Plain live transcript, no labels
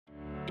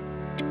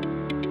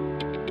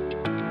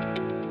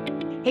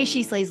Hey,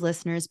 She Slays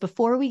listeners,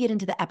 before we get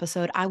into the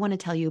episode, I want to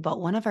tell you about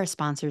one of our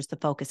sponsors, the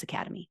Focus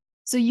Academy.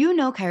 So you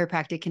know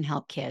chiropractic can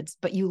help kids,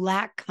 but you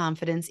lack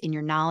confidence in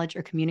your knowledge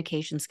or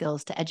communication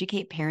skills to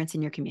educate parents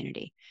in your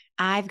community.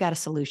 I've got a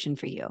solution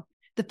for you.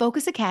 The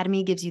Focus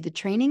Academy gives you the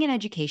training and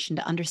education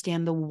to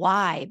understand the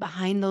why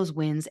behind those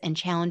wins and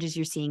challenges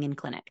you're seeing in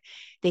clinic.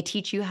 They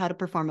teach you how to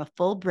perform a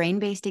full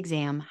brain-based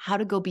exam, how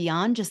to go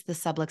beyond just the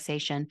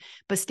subluxation,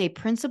 but stay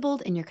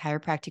principled in your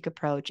chiropractic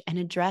approach and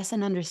address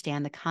and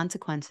understand the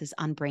consequences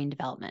on brain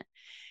development.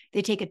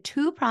 They take a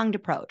two-pronged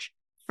approach.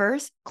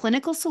 First,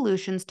 clinical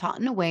solutions taught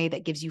in a way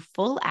that gives you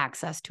full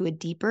access to a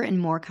deeper and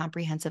more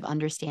comprehensive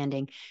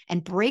understanding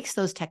and breaks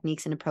those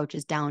techniques and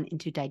approaches down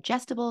into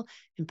digestible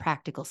and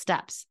practical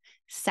steps.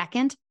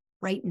 Second,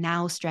 right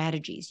now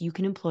strategies you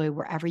can employ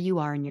wherever you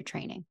are in your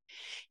training.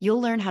 You'll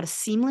learn how to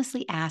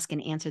seamlessly ask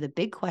and answer the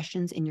big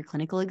questions in your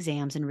clinical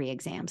exams and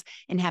re-exams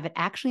and have it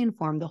actually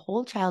inform the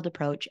whole child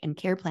approach and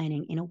care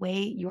planning in a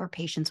way your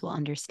patients will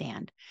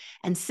understand.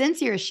 And since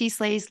you're a She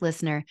Slays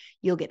listener,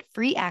 you'll get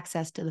free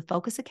access to the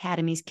Focus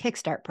Academy's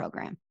Kickstart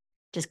program.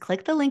 Just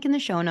click the link in the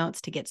show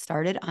notes to get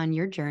started on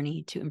your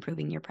journey to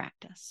improving your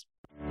practice.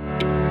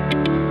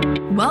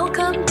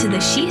 Welcome to the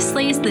She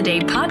Slays the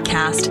Day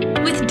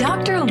podcast with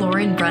Dr.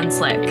 Lauren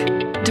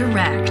Brunslick.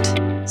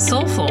 Direct,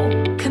 soulful,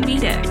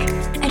 comedic,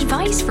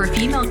 advice for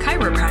female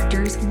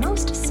chiropractors'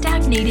 most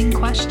stagnating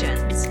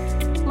questions.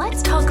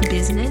 Let's talk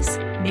business,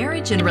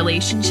 marriage and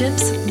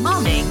relationships,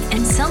 momming,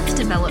 and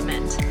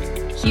self-development.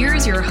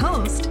 Here's your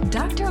host,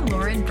 Dr.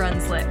 Lauren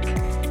Brunslick.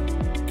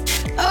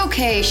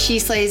 Okay, She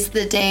Slays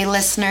the Day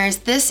listeners,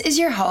 this is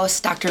your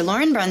host, Dr.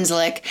 Lauren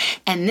Brunslick,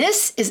 and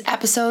this is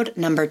episode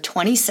number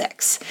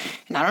 26.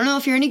 And I don't know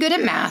if you're any good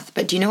at math,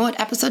 but do you know what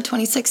episode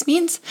 26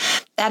 means?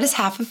 That is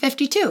half of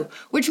 52,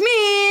 which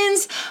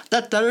means,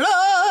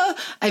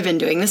 I've been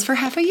doing this for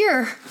half a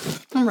year.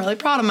 I'm really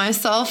proud of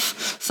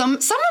myself. Some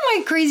of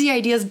my crazy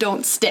ideas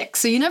don't stick,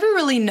 so you never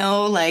really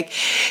know, like,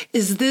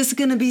 is this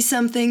gonna be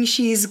something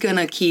she's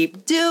gonna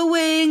keep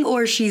doing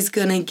or she's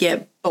gonna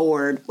get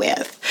bored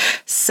with?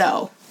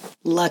 So,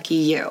 lucky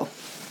you.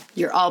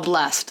 You're all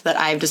blessed that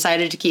I've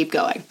decided to keep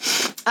going.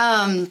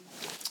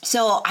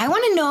 So I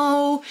want to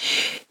know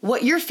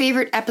what your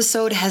favorite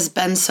episode has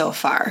been so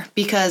far,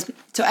 because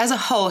as a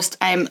host,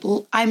 I'm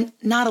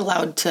not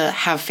allowed to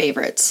have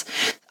favorites.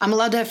 I'm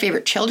allowed to have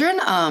favorite children,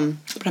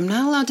 but I'm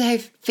not allowed to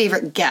have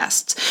favorite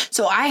guests.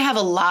 So I have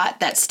a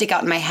lot that stick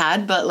out in my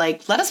head, but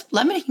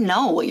let me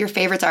know what your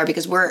favorites are,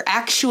 because we're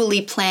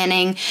actually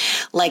planning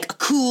like a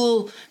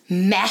cool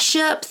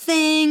mashup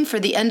thing for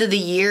the end of the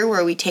year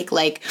where we take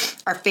like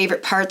our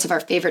favorite parts of our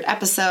favorite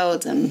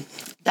episodes and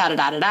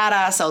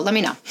da-da-da-da-da-da. So let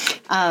me know.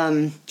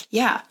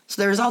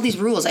 So there's all these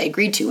rules I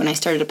agreed to when I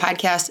started a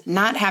podcast.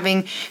 Not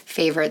having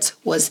favorites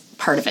was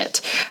part of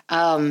it.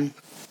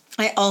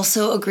 I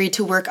also agreed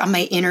to work on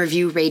my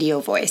interview radio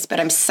voice, but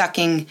I'm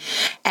sucking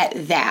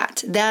at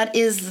that. That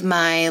is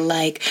my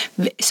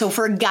so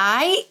for a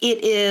guy,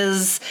 it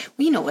is,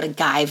 you know what a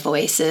guy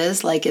voice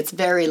is. Like, it's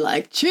very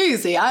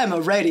cheesy. I'm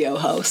a radio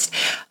host.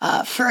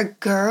 For a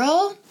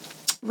girl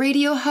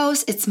radio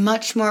host, it's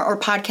much more, or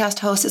podcast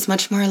host, it's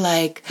much more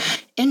like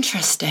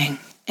interesting.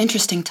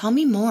 Tell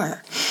me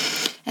more.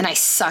 And I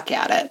suck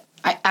at it.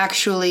 I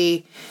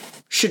actually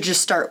should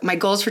just start. My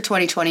goals for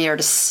 2020 are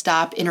to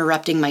stop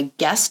interrupting my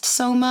guests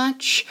so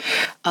much.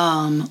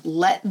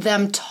 Let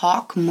them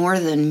talk more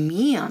than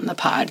me on the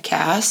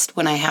podcast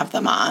when I have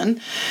them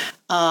on.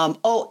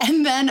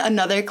 And then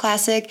another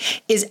classic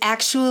is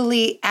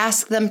actually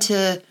ask them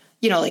to,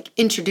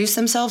 introduce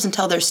themselves and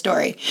tell their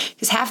story.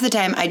 Because half the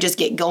time I just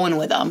get going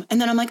with them.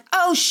 And then I'm like,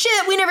 oh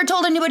shit, we never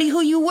told anybody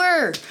who you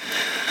were.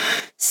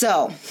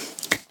 So,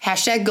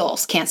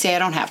 #goals. Can't say I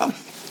don't have them.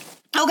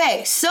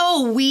 Okay,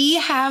 so we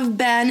have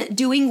been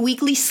doing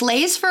weekly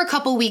slays for a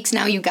couple weeks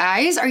now, you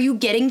guys. Are you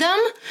getting them?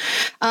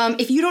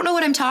 If you don't know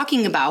what I'm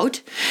talking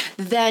about,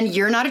 then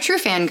you're not a true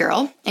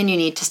fangirl, and you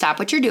need to stop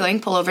what you're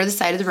doing, pull over to the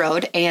side of the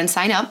road, and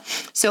sign up.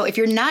 So if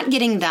you're not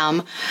getting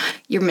them,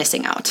 you're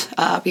missing out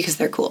because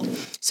they're cool.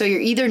 So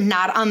you're either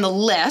not on the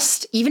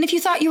list, even if you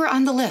thought you were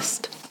on the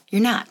list,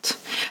 you're not.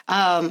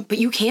 But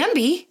you can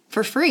be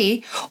for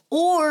free,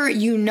 or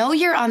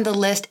you're on the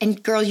list,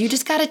 and girl, you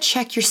just got to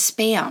check your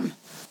spam.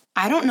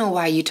 I don't know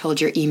why you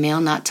told your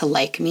email not to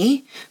like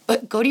me,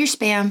 but go to your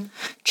spam,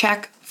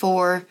 check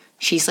for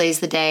She Slays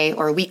the Day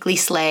or Weekly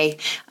Slay,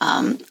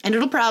 and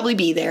it'll probably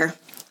be there.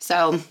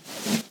 So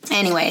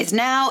anyways,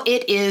 now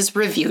it is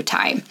review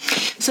time.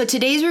 So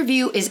today's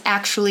review is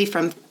actually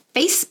from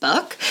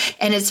Facebook,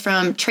 and it's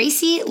from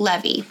Tracy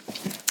Levy,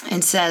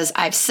 and says,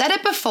 I've said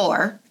it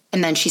before.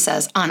 And then she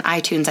says, on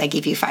iTunes, I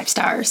give you 5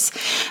 stars.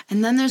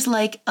 And then there's an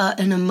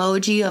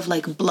emoji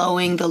of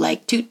blowing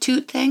the toot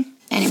toot thing.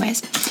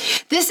 Anyways,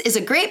 this is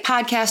a great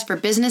podcast for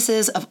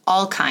businesses of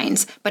all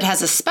kinds, but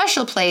has a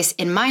special place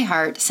in my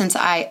heart since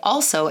I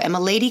also am a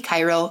Lady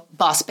Chiro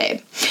boss babe.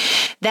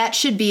 That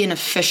should be an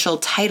official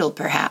title,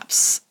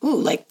 perhaps.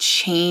 Ooh,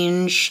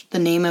 change the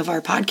name of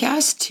our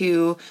podcast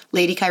to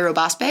Lady Chiro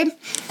Boss Babe.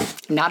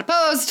 I'm not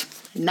opposed.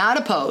 Not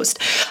opposed.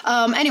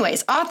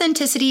 Anyways,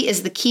 authenticity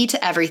is the key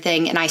to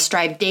everything, and I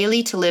strive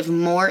daily to live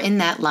more in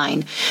that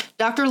line.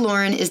 Dr.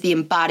 Lauren is the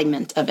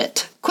embodiment of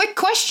it. Quick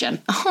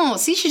question. Oh,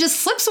 see, she just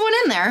slips one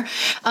in there.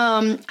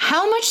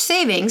 How much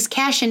savings,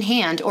 cash in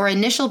hand, or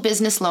initial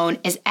business loan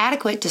is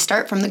adequate to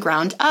start from the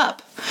ground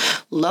up?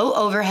 Low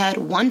overhead,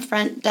 one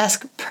front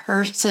desk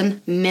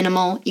person,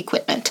 minimal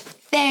equipment.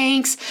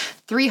 Thanks.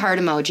 3 heart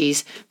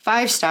emojis,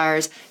 5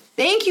 stars.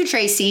 Thank you,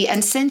 Tracy.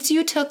 And since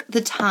you took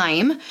the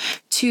time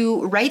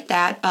to write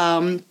that,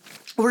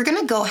 we're going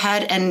to go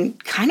ahead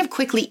and kind of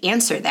quickly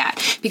answer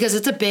that because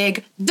it's a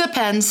big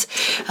depends,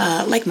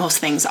 like most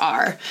things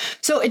are.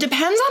 So it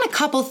depends on a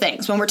couple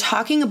things when we're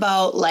talking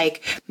about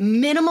like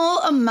minimal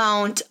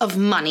amount of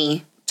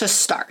money to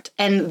start.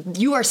 And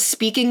you are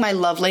speaking my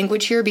love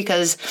language here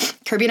because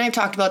Kirby and I have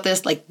talked about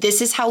this. Like,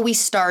 this is how we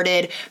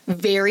started,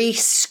 very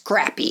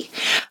scrappy.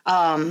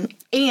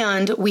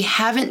 And we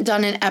haven't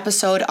done an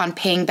episode on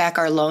paying back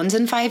our loans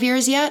in 5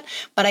 years yet,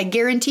 but I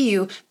guarantee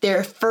you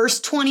their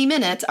first 20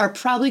 minutes are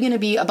probably going to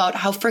be about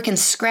how freaking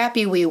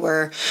scrappy we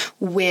were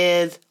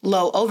with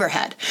low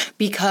overhead.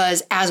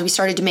 Because as we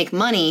started to make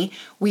money,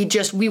 we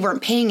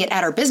weren't paying it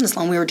at our business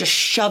loan. We were just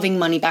shoving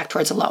money back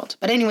towards the loans.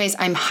 But anyways,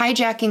 I'm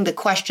hijacking the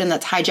question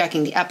that's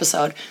hijacking the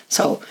episode.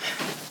 So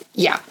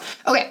yeah.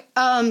 Okay.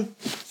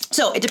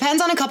 So it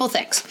depends on a couple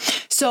things.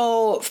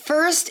 So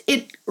first,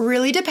 it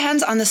really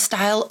depends on the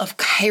style of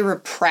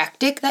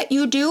chiropractic that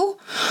you do.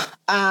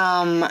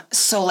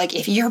 So like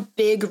if you're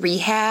big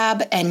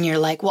rehab and you're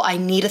like, well, I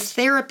need a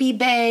therapy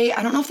bay.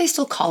 I don't know if they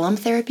still call them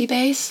therapy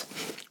bays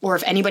or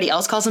if anybody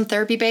else calls them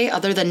therapy bay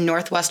other than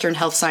Northwestern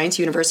Health Science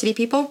University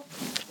people.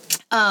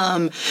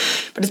 But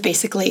it's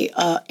basically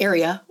an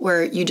area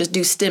where you just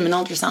do stim and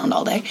ultrasound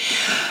all day.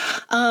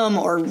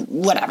 Or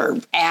whatever,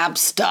 ab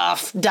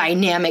stuff,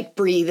 dynamic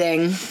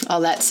breathing,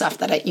 all that stuff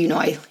that I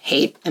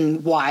hate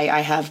and why I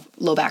have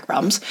low back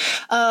problems.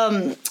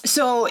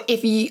 So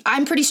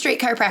I'm pretty straight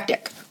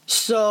chiropractic.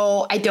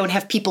 So I don't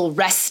have people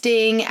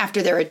resting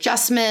after their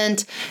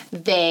adjustment.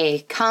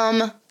 They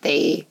come,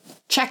 they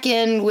check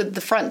in with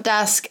the front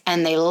desk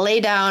and they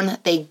lay down,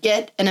 they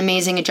get an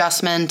amazing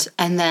adjustment,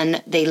 and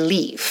then they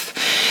leave.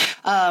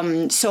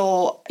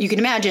 So you can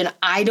imagine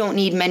I don't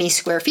need many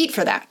square feet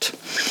for that.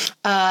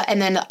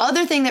 And then the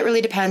other thing that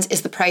really depends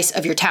is the price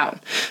of your town.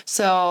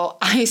 So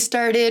I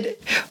started,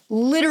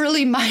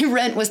 literally my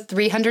rent was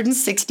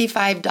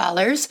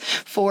 $365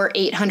 for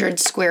 800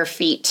 square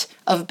feet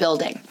of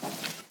building.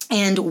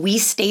 And we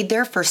stayed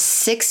there for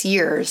 6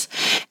 years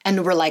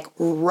and we're like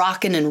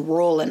rocking and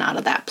rolling out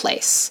of that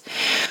place.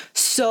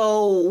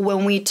 So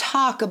when we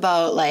talk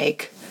about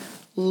like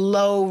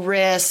low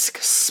risk,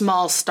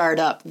 small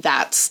startup,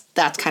 that's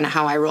kind of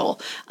how I roll.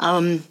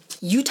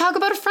 You talk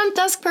about a front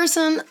desk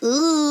person,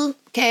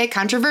 okay,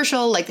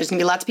 controversial. Like there's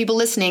gonna be lots of people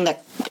listening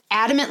that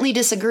adamantly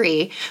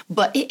disagree,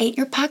 but it ain't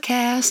your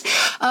podcast.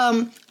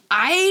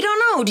 I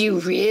don't know. Do you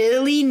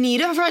really need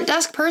a front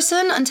desk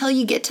person until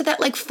you get to that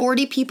like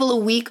 40 people a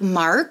week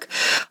mark?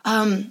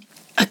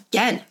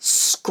 Again,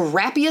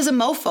 scrappy as a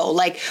mofo.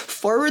 Like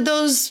forward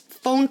those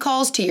phone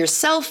calls to your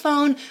cell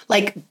phone.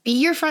 Like be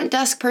your front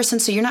desk person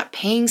so you're not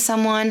paying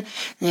someone.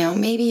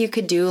 Maybe you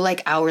could do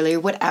like hourly or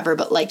whatever,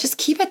 but like just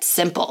keep it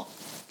simple.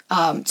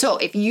 So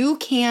if you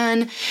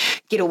can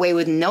get away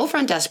with no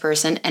front desk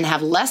person and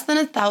have less than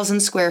 1,000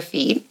 square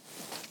feet,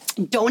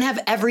 don't have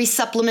every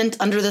supplement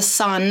under the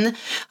sun.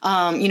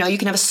 You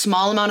can have a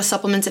small amount of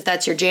supplements if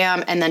that's your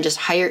jam, and then just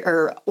hire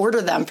or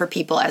order them for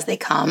people as they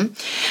come.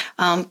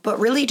 But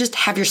really just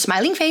have your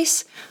smiling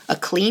face, a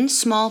clean,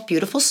 small,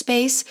 beautiful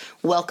space,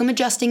 welcome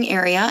adjusting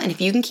area. And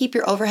if you can keep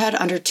your overhead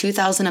under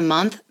 $2,000 a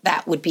month,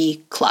 that would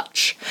be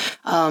clutch.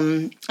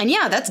 And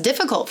yeah, that's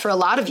difficult for a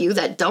lot of you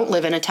that don't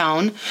live in a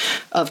town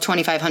of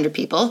 2,500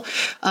 people,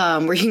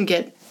 where you can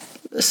get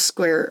a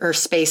square or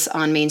space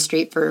on Main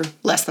Street for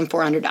less than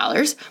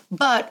 $400.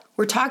 But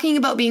we're talking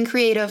about being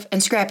creative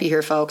and scrappy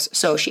here, folks.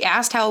 So she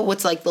asked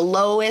what's like the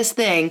lowest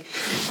thing.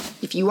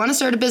 If you want to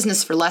start a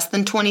business for less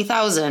than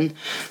 $20,000,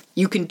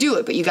 you can do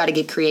it, but you got to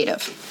get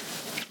creative.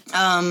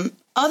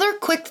 Other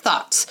quick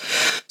thoughts.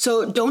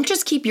 So don't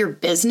just keep your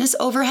business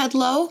overhead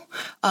low,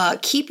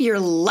 keep your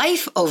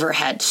life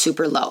overhead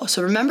super low.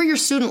 So remember your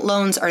student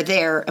loans are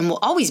there and will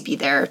always be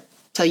there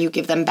till you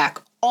give them back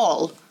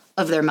all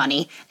of their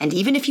money. And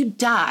even if you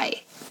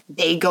die,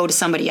 they go to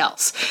somebody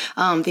else.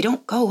 They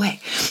don't go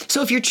away.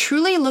 So if you're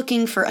truly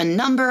looking for a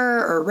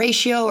number or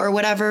ratio or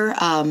whatever,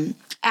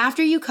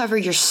 after you cover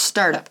your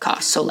startup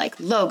costs, so like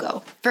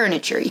logo,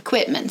 furniture,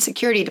 equipment,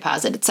 security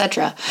deposit,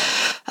 etc.,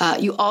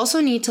 you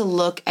also need to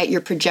look at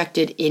your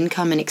projected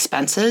income and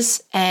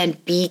expenses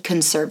and be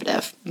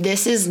conservative.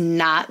 This is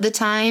not the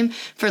time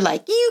for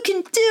like, you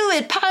can do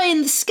it, pie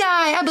in the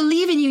sky, I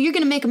believe in you, you're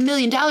going to make $1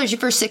 million your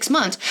first 6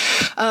 months.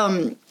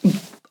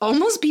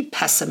 Almost be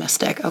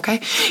pessimistic, okay?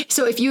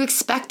 So if you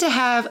expect to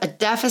have a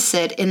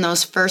deficit in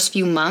those first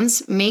few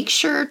months, make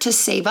sure to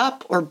save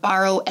up or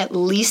borrow at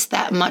least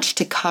that much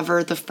to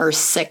cover the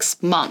first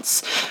 6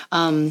 months.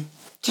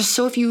 Just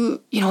so if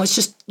it's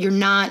just, you're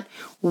not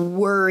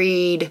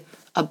worried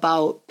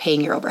about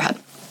paying your overhead.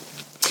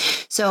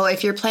 So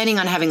if you're planning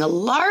on having a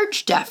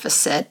large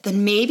deficit,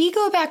 then maybe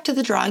go back to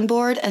the drawing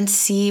board and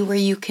see where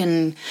you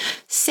can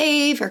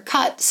save or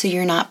cut so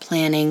you're not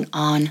planning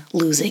on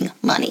losing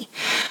money.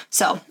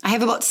 So I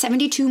have about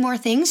 72 more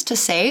things to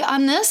say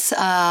on this. So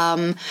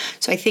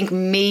I think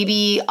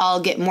maybe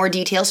I'll get more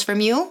details from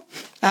you,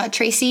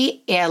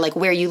 Tracy, and like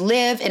where you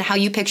live and how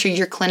you picture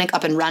your clinic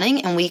up and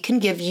running, and we can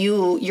give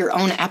you your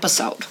own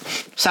episode.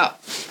 So,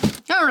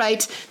 all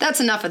right,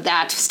 that's enough of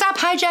that. Stop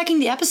hijacking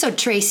the episode,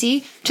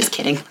 Tracy. Just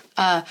kidding.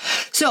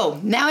 So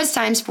now it's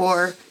time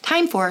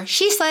for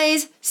She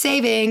Slays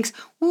Savings.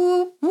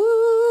 Woo,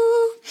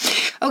 woo.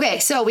 Okay,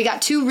 so we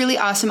got 2 really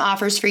awesome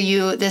offers for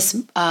you this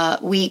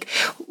week.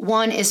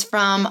 One is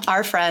from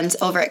our friends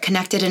over at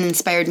Connected and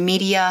Inspired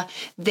Media.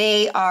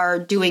 They are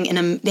doing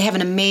they have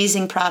an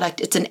amazing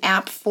product. It's an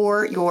app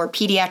for your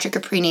pediatric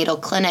or prenatal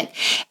clinic,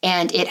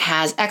 and it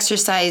has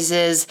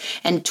exercises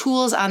and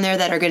tools on there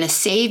that are going to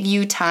save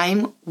you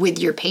time with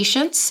your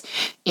patients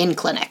in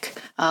clinic.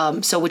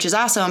 Which is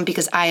awesome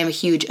because I am a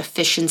huge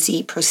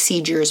efficiency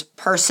procedures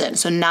person.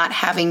 So not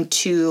having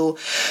to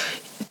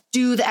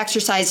do the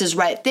exercises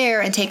right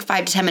there and take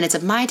 5 to 10 minutes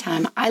of my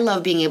time. I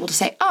love being able to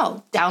say,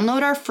 oh,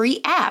 download our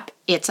free app.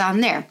 It's on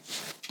there.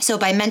 So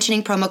by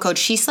mentioning promo code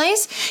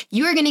SheSlays,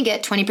 you are going to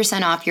get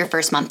 20% off your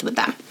first month with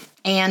them.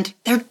 And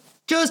they're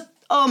just,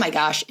 oh my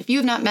gosh, if you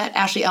have not met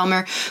Ashley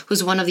Elmer,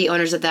 who's one of the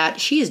owners of that,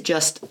 she is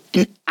just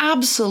an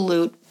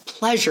absolute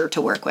pleasure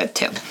to work with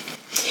too.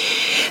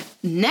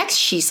 Next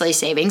She Slays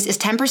Savings is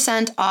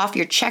 10% off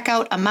your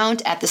checkout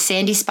amount at the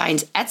Sandy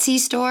Spines Etsy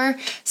store.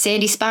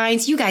 Sandy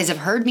Spines, you guys have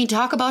heard me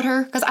talk about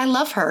her because I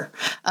love her.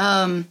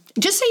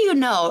 Just so you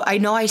know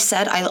I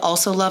said I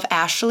also love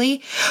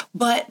Ashley,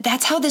 but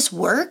that's how this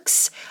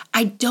works.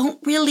 I don't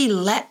really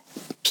let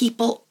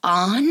people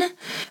on.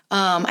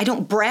 I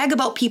don't brag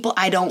about people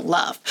I don't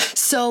love.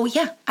 So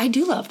yeah, I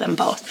do love them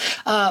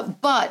both.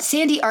 But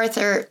Sandy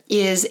Arthur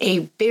is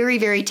a very,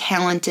 very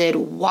talented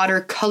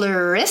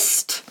watercolor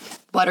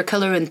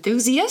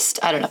enthusiast.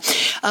 I don't know.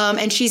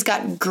 And she's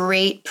got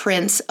great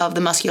prints of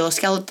the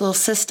musculoskeletal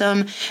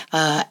system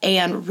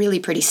and really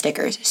pretty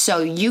stickers. So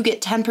you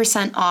get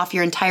 10% off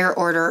your entire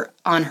order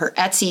on her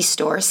Etsy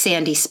store,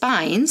 Sandy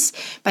Spines,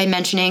 by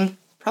mentioning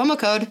promo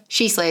code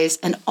SheSlays.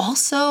 And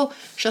also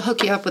she'll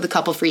hook you up with a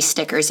couple free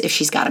stickers if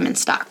she's got them in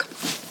stock.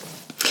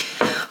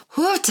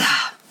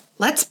 Hoota.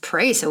 Let's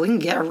pray so we can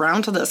get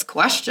around to this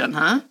question,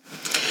 huh?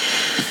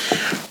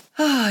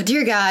 Oh,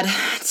 dear God,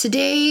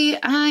 today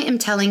I am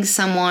telling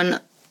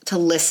someone to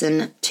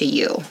listen to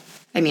you.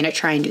 I mean, I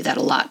try and do that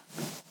a lot.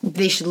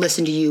 They should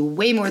listen to you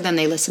way more than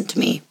they listen to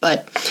me.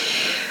 But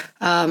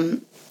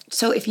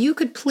so if you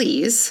could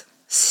please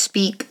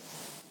speak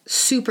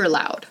super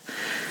loud.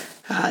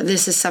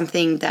 This is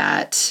something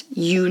that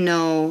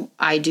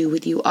I do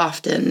with you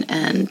often,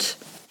 and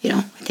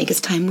I think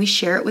it's time we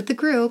share it with the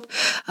group,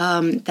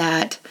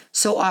 that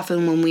so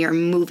often when we are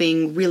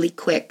moving really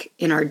quick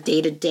in our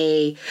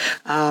day-to-day,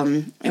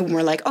 and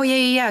we're like, oh,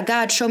 yeah,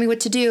 God, show me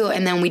what to do,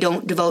 and then we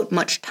don't devote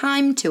much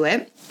time to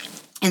it.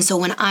 And so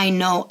when I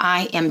know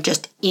I am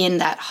just in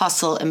that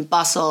hustle and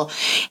bustle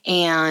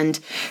and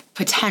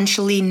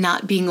potentially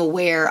not being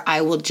aware,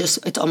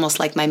 it's almost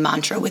like my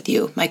mantra with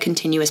you, my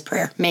continuous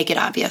prayer, make it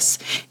obvious,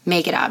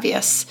 make it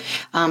obvious.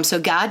 So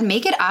God,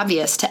 make it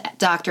obvious to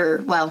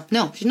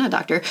she's not a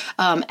doctor,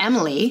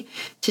 Emily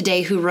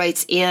today, who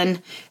writes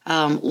in,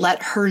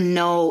 let her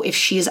know if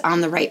she is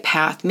on the right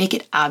path, make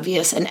it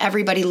obvious. And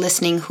everybody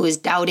listening who is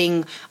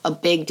doubting a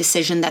big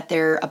decision that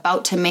they're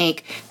about to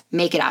make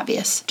it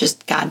obvious.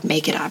 Just God,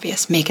 make it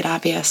obvious, make it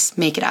obvious,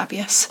 make it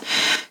obvious.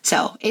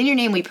 So in your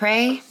name we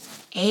pray,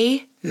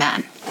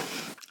 amen.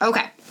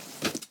 Okay.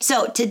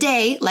 So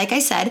today, like I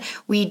said,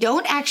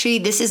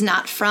 this is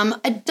not from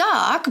a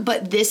doc,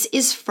 but this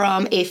is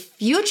from a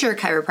future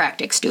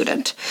chiropractic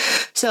student.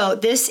 So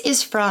this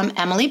is from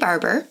Emily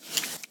Barber,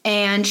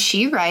 and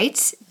she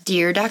writes,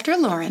 Dear Dr.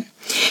 Lauren,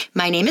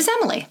 my name is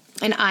Emily,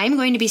 and I'm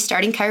going to be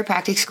starting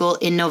chiropractic school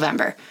in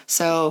November.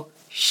 So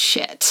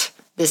shit.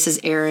 This is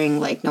airing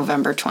like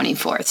November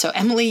 24th. So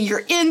Emily,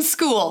 you're in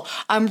school.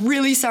 I'm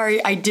really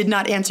sorry I did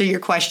not answer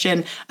your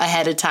question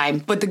ahead of time.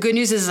 But the good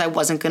news is I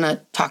wasn't going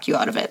to talk you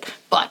out of it.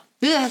 But,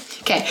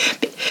 okay.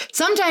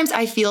 Sometimes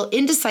I feel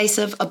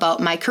indecisive about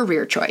my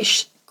career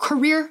choice,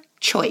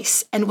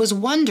 and was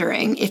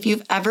wondering if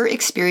you've ever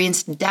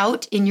experienced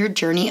doubt in your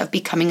journey of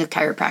becoming a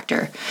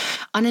chiropractor.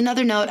 On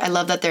another note, I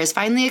love that there's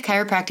finally a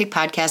chiropractic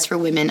podcast for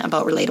women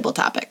about relatable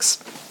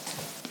topics.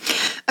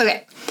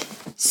 Okay.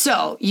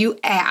 So you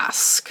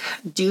ask,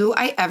 do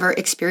I ever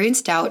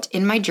experience doubt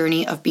in my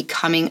journey of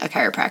becoming a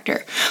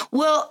chiropractor?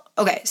 Well,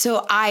 okay,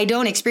 so I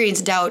don't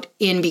experience doubt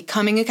in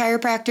becoming a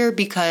chiropractor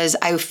because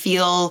I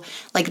feel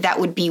like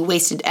that would be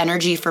wasted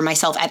energy for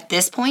myself at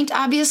this point,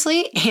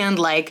 obviously. And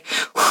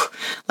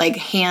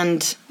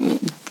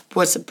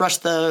brush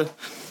the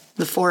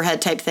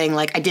forehead type thing,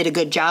 like I did a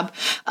good job.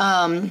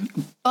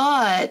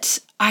 But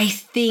I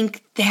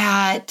think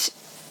that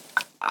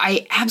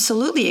I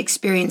absolutely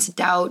experienced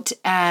doubt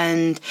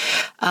and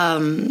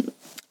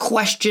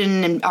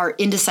question and are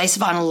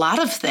indecisive on a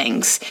lot of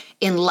things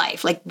in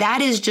life. Like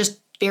that is just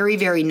very,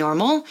 very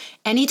normal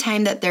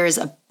anytime that there is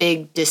a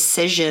big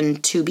decision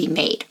to be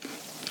made.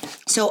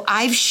 So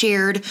I've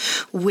shared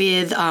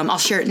with, I'll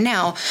share it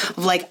now, of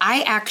like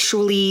I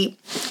actually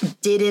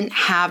didn't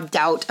have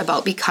doubt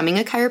about becoming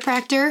a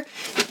chiropractor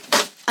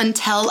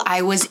until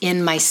I was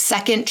in my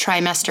second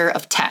trimester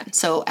of 10.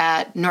 So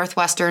at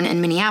Northwestern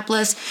in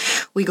Minneapolis,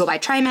 we go by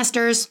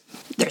trimesters.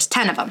 There's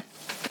 10 of them.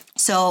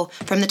 So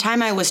from the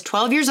time I was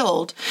 12 years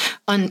old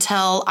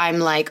until I'm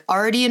like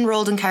already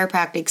enrolled in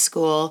chiropractic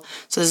school,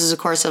 so this is a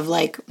course of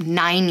like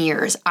 9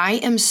 years, I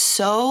am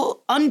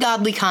so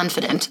ungodly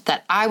confident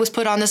that I was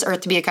put on this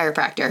earth to be a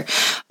chiropractor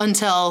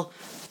until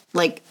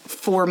like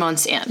 4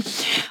 months in.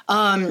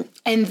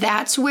 And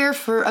that's where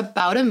for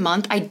about a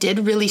month, I did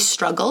really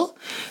struggle.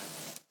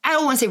 I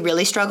don't want to say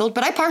really struggled,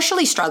 but I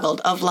partially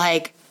struggled of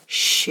like,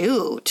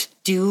 shoot,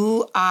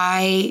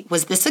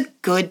 was this a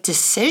good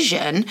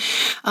decision?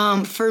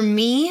 For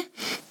me,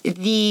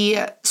 the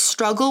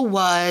struggle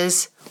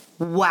was,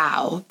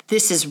 wow,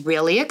 this is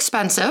really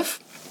expensive.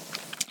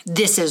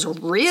 This is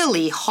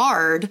really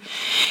hard.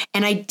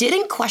 And I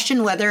didn't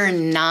question whether or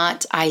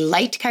not I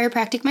liked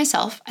chiropractic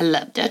myself. I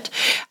loved it.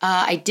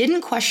 I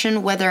didn't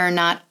question whether or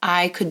not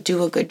I could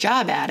do a good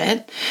job at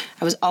it.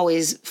 I was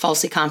always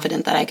falsely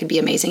confident that I could be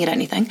amazing at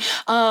anything.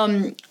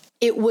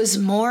 It was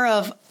more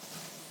of,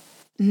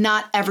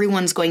 not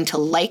everyone's going to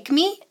like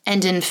me.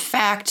 And in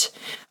fact,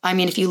 I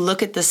mean, if you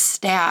look at the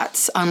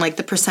stats on like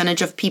the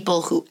percentage of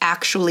people who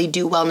actually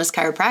do wellness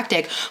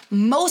chiropractic,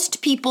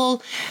 most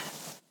people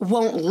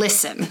won't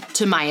listen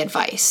to my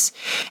advice.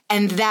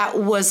 And that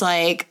was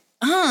like,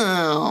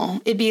 oh,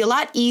 it'd be a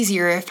lot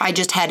easier if I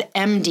just had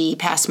MD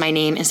past my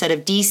name instead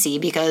of DC,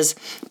 because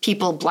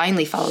people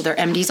blindly follow their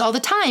MDs all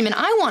the time, and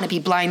I want to be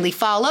blindly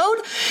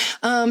followed.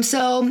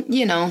 So,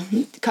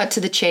 cut to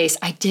the chase.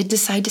 I did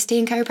decide to stay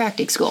in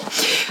chiropractic school.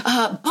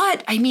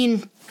 But I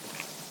mean,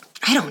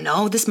 I don't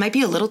know, this might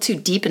be a little too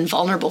deep and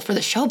vulnerable for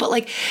the show, but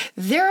like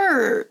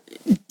there are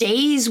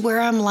days where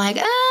I'm like,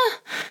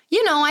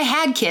 I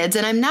had kids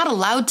and I'm not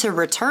allowed to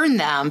return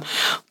them.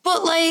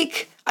 But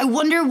like, I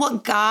wonder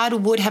what God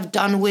would have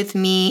done with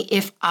me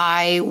if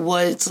I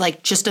was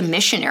like just a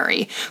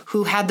missionary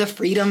who had the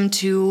freedom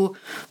to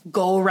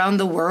go around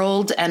the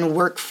world and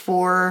work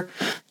for,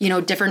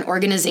 different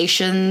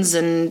organizations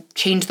and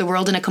change the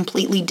world in a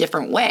completely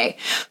different way.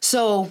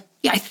 So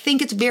yeah, I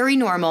think it's very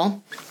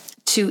normal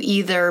to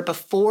either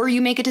before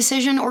you make a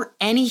decision or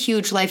any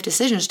huge life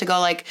decisions to go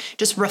like,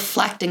 just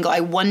reflect and go,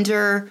 I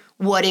wonder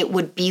what it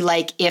would be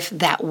like if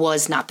that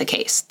was not the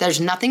case. There's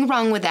nothing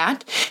wrong with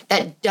that.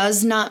 That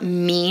does not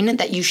mean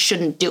that you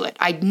shouldn't do it.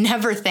 I'd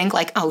never think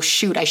like, oh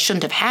shoot, I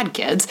shouldn't have had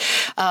kids.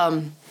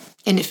 And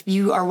if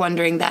you are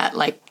wondering that,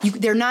 like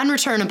they're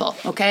non-returnable.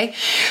 Okay.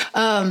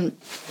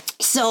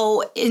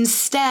 So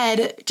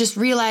instead just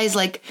realize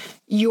like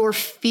your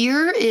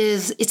fear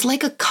it's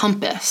like a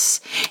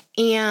compass.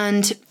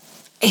 And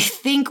I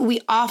think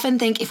we often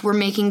think if we're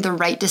making the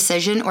right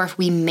decision or if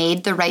we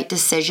made the right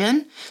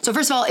decision. So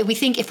first of all, we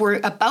think if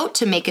we're about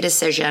to make a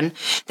decision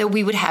that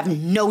we would have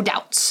no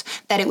doubts,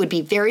 that it would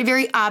be very,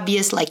 very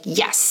obvious, like,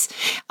 yes,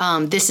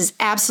 this is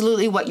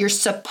absolutely what you're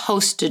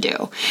supposed to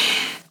do.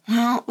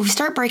 Well, we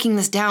start breaking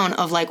this down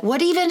of like,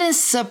 what even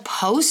is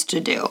supposed to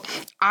do?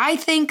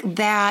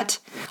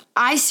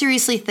 I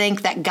seriously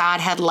think that God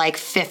had like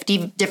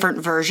 50 different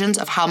versions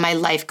of how my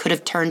life could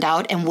have turned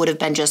out and would have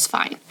been just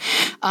fine.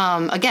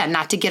 Again,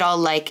 not to get all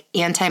like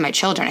anti my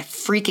children. I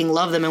freaking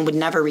love them and would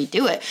never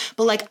redo it.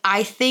 But like,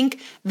 I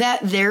think that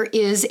there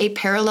is a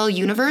parallel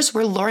universe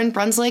where Lauren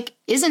Brunslick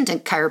isn't a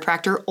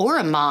chiropractor or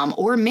a mom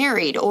or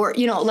married or,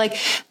 like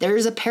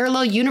there's a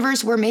parallel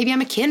universe where maybe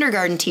I'm a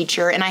kindergarten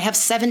teacher and I have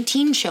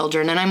 17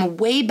 children and I'm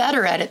way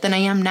better at it than I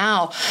am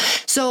now.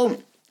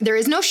 So there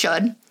is no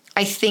should.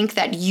 I think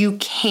that you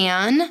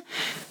can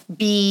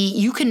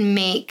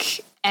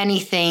make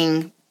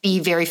anything be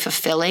very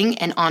fulfilling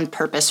and on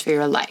purpose for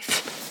your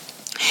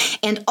life.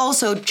 And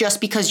also, just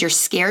because you're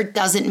scared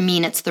doesn't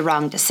mean it's the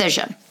wrong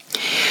decision.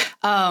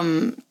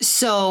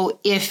 So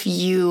if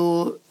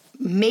you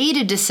made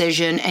a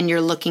decision and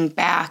you're looking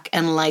back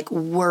and like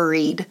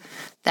worried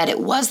that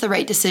it was the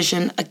right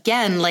decision,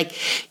 again, like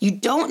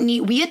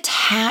we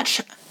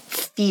attach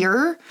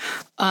fear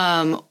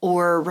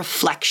or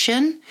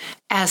reflection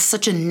as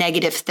such a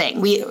negative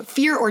thing.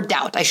 Fear or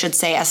doubt, I should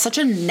say, as such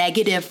a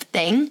negative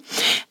thing.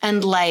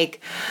 And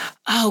like,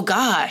 oh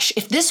gosh,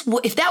 if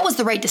that was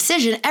the right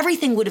decision,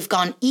 everything would have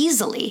gone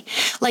easily.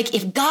 Like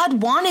if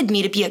God wanted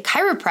me to be a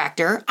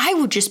chiropractor, I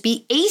would just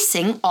be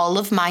acing all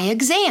of my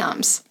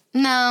exams.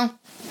 No,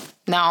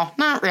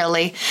 not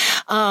really.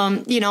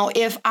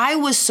 If I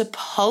was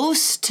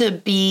supposed to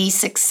be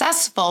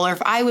successful or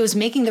if I was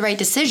making the right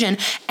decision,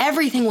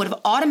 everything would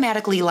have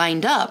automatically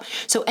lined up.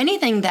 So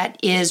anything that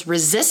is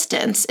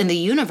resistance in the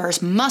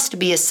universe must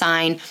be a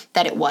sign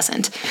that it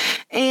wasn't.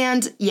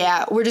 And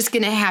yeah, we're just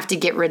going to have to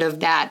get rid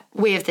of that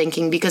way of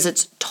thinking because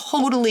it's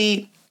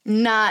totally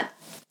not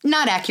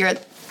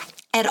accurate.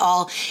 at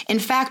all. In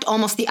fact,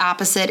 almost the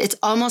opposite. It's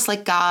almost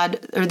like God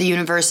or the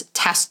universe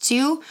tests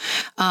you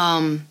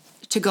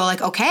to go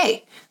like,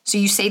 okay, so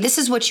you say this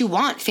is what you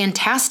want.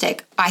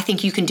 Fantastic. I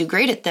think you can do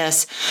great at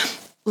this.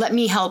 Let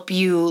me help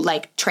you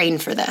like train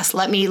for this.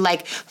 Let me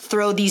like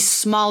throw these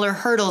smaller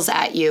hurdles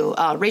at you.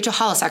 Rachel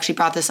Hollis actually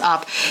brought this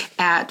up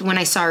when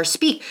I saw her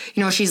speak.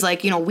 She's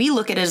like, we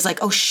look at it as like,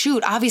 oh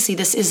shoot, obviously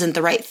this isn't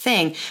the right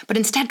thing. But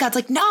instead God's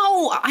like,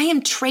 no, I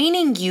am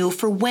training you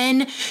for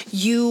when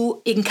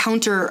you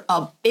encounter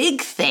a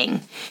big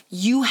thing.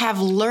 You have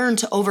learned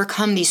to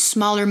overcome these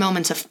smaller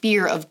moments of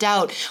fear, of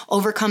doubt,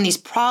 overcome these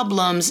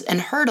problems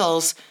and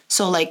hurdles.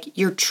 So like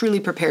you're truly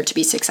prepared to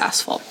be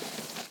successful.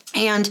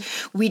 And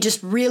we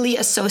just really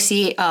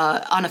associate,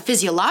 on a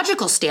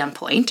physiological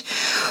standpoint,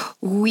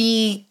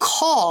 we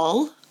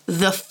call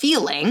the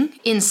feeling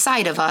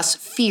inside of us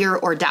fear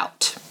or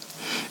doubt.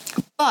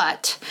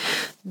 But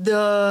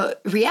the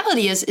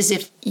reality is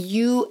if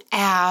you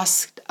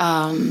asked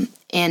an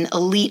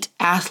elite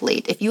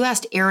athlete, if you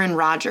asked Aaron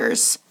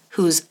Rodgers,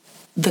 who's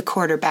the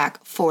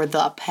quarterback for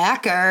the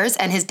Packers,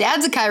 and his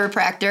dad's a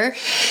chiropractor,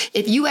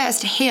 if you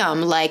asked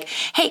him like,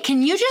 hey,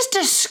 can you just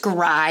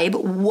describe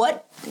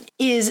what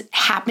is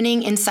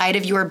happening inside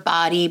of your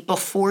body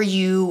before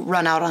you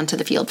run out onto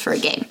the field for a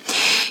game?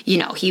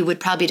 He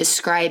would probably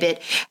describe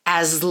it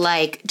as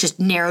like just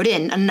narrowed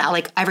in and not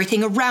like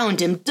everything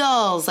around him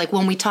dulls. Like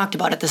when we talked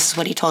about it, this is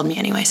what he told me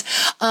anyways.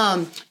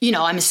 I'm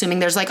assuming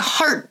there's like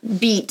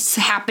heartbeats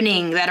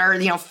happening that are,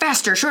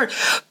 faster, shorter.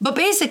 But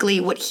basically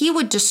what he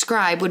would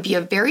describe would be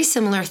a very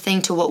similar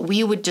thing to what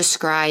we would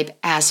describe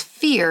as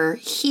fear.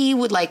 He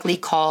would likely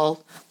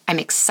call, I'm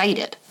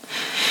excited.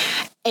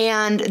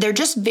 And they're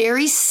just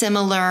very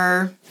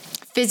similar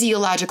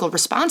physiological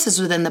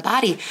responses within the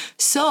body.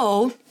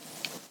 So,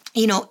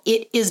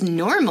 it is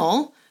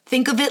normal.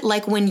 Think of it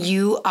like when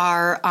you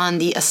are on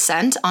the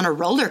ascent on a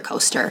roller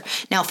coaster.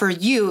 Now for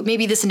you,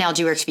 maybe this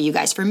analogy works for you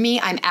guys. For me,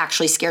 I'm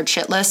actually scared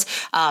shitless.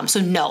 So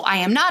no, I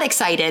am not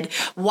excited.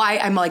 Why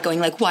I'm like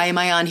going like, why am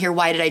I on here?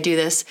 Why did I do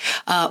this?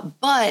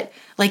 But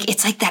like,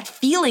 it's like that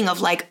feeling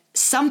of like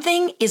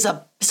something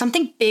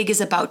big is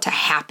about to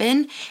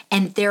happen.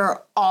 And there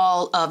are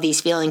all of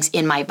these feelings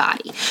in my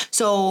body.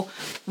 So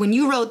when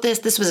you wrote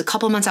this was a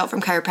couple months out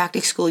from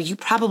chiropractic school. You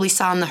probably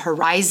saw on the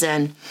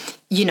horizon,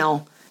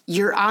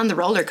 you're on the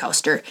roller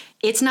coaster.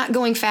 It's not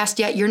going fast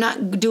yet. You're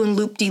not doing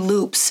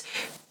loop-de-loops,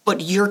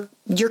 but you're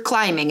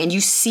climbing and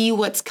you see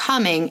what's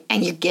coming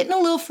and you're getting a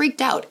little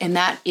freaked out. And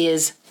that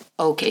is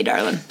okay,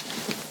 darling.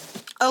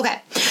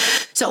 Okay.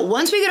 So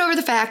once we get over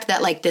the fact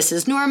that like this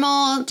is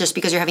normal, just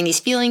because you're having these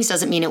feelings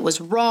doesn't mean it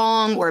was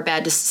wrong or a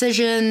bad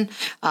decision,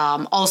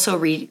 also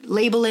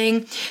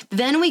relabeling,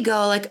 then we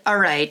go like, all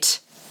right,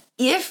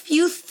 if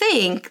you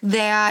think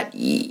that,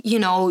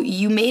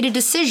 you made a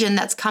decision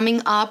that's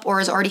coming up or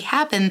has already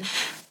happened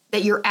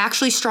that you're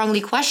actually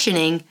strongly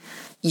questioning,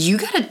 you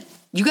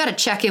gotta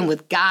check in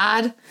with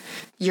God,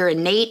 your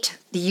innate,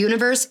 the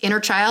universe,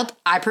 inner child.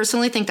 I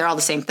personally think they're all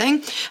the same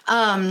thing.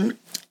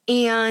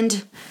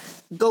 And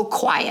go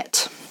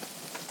quiet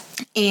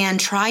and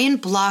try and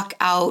block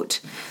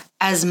out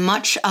as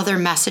much other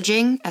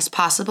messaging as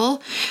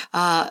possible,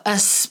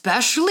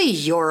 especially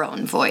your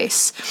own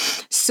voice.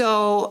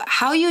 So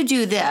how you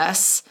do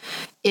this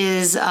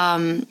is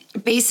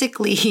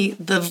basically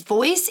the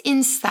voice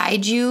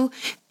inside you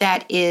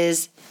that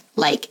is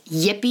like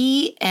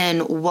yippy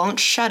and won't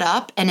shut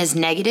up and is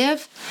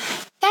negative.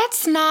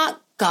 That's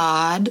not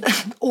God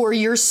or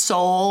your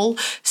soul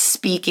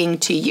speaking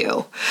to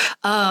you.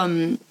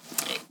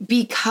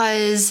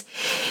 Because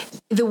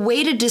the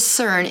way to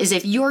discern is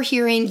if you're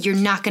hearing you're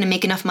not going to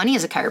make enough money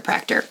as a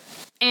chiropractor.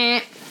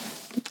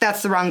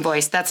 That's the wrong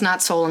voice. That's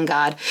not soul and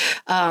God.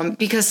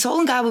 Because soul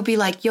and God would be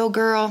like, yo,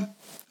 girl,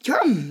 you're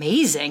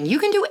amazing. You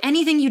can do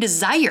anything you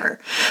desire.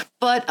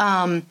 But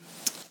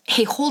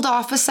hey, hold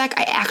off a sec.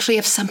 I actually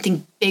have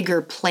something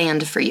bigger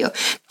planned for you.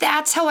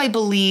 That's how I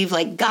believe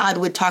like God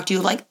would talk to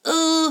you like,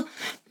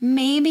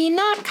 maybe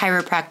not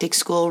chiropractic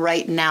school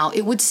right now.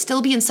 It would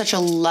still be in such a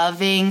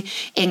loving,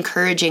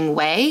 encouraging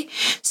way.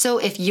 So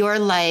if you're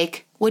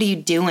like, what are you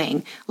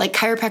doing? Like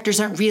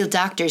chiropractors aren't real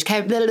doctors.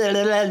 Blah, blah, blah,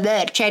 blah,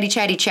 blah, chatty,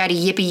 chatty, chatty,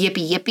 yippee,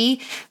 yippee,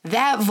 yippee.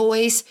 That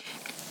voice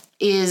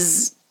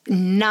is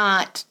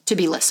not to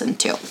be listened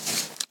to.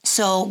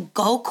 So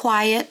go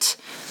quiet,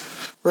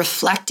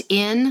 reflect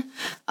in,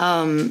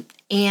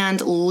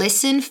 and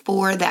listen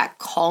for that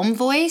calm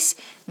voice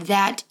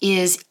that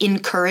is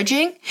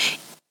encouraging.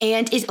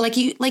 And it's like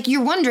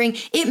you're wondering,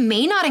 it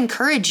may not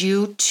encourage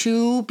you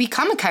to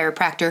become a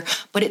chiropractor,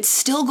 but it's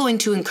still going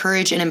to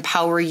encourage and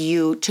empower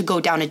you to go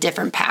down a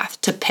different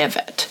path, to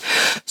pivot.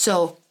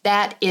 So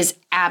that is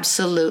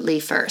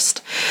absolutely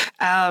first.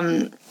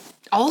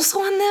 Also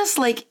on this,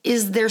 like,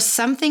 is there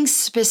something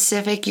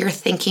specific you're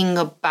thinking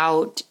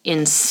about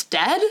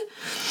instead?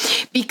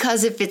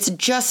 Because if it's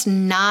just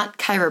not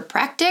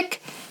chiropractic,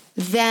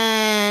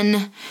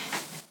 then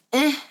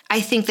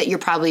I think that you're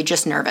probably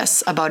just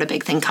nervous about a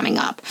big thing coming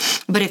up.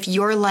 But if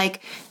you're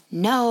like,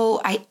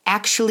 no, I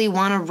actually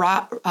want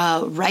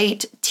to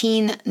write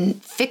teen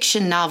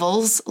fiction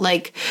novels,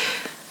 like,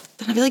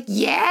 then I'd be like,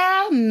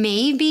 yeah,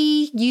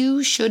 maybe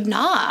you should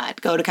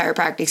not go to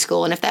chiropractic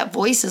school. And if that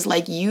voice is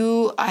like,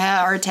 you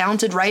are a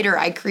talented writer,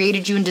 I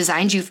created you and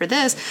designed you for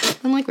this,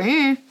 I'm like,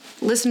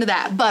 listen to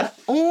that. But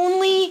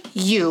only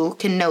you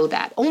can know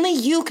that. Only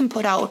you can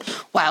put out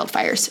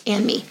wildfires,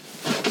 and me.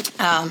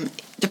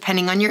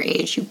 Depending on your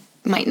age, you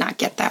might not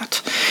get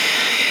that.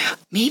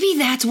 Maybe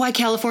that's why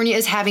California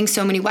is having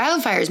so many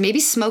wildfires. Maybe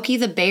Smokey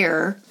the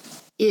Bear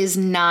is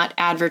not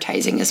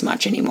advertising as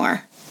much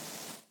anymore.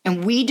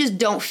 And we just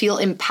don't feel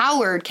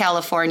empowered.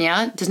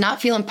 California does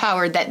not feel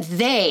empowered that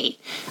they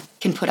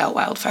can put out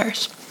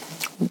wildfires.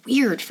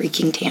 Weird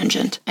freaking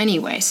tangent.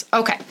 Anyways,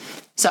 okay.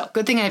 So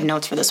good thing I have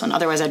notes for this one.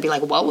 Otherwise, I'd be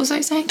like, what was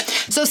I saying?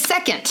 So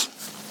second,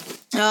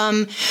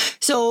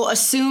 so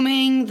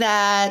assuming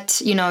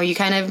that, you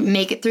kind of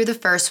make it through the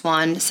first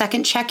one,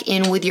 second, check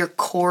in with your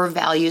core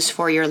values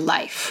for your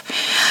life.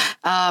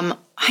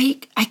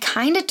 I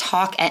kind of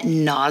talk ad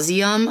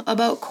nauseum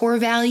about core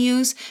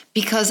values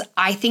because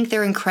I think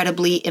they're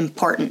incredibly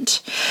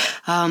important.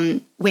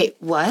 Wait,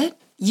 what?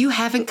 You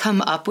haven't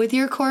come up with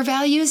your core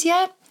values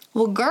yet?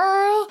 Well,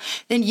 girl,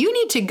 then you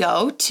need to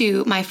go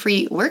to my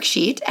free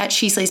worksheet at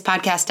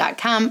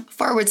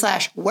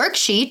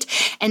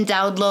sheslays.podcast.com/worksheet and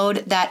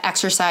download that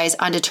exercise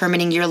on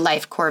determining your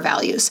life core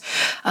values.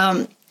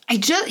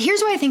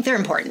 Here's why I think they're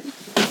important.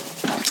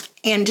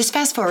 And just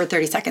fast forward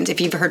 30 seconds if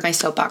you've heard my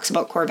soapbox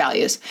about core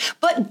values.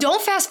 But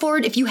don't fast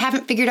forward if you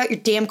haven't figured out your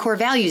damn core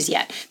values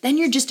yet. Then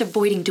you're just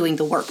avoiding doing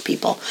the work,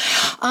 people.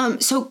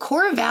 So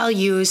core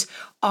values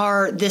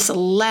are this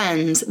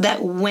lens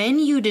that when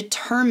you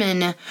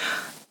determine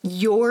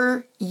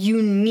your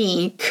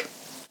unique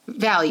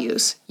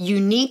values,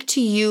 unique to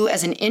you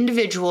as an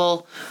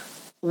individual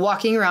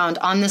walking around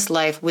on this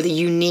life with a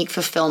unique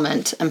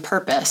fulfillment and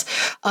purpose,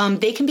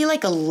 they can be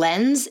like a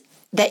lens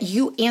that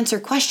you answer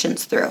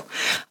questions through.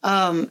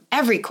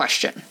 Every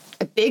question,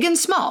 big and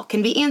small,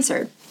 can be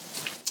answered.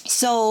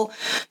 So,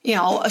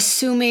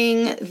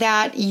 assuming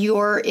that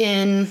you're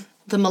in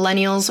the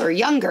millennials or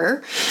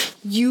younger,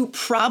 you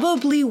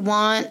probably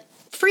want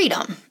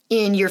freedom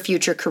in your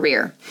future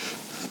career,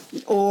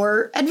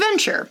 or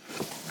adventure,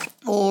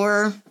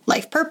 or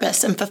life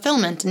purpose and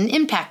fulfillment and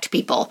impact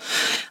people.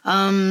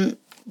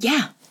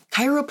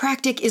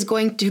 Chiropractic is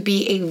going to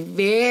be a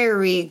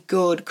very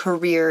good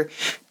career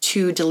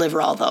to deliver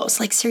all those.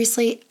 Like,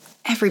 seriously,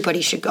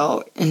 everybody should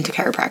go into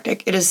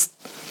chiropractic.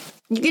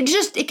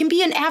 It can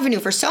be an avenue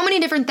for so many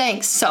different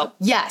things. So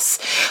yes.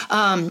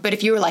 But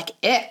if you were like,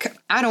 ick,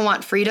 I don't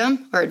want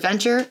freedom or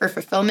adventure or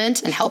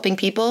fulfillment and helping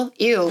people,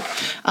 ew,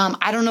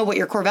 I don't know what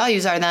your core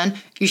values are then.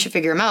 You should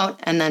figure them out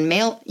and then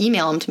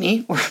email them to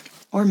me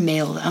or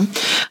mail them.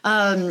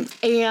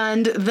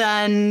 And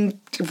then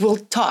we'll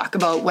talk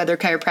about whether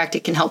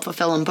chiropractic can help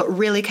fulfill them. But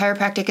really,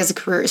 chiropractic as a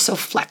career is so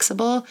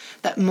flexible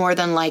that more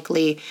than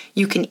likely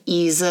you can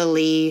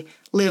easily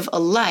live a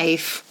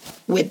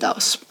life with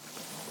those.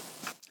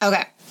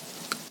 Okay.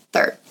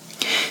 Third,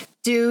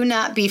 do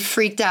not be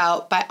freaked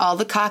out by all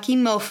the cocky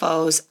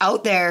mofos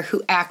out there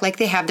who act like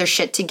they have their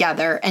shit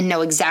together and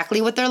know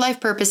exactly what their life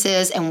purpose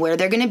is and where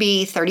they're going to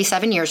be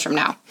 37 years from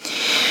now.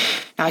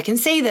 Now, I can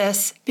say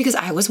this because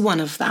I was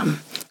one of them.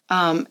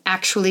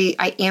 Actually,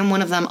 I am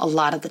one of them a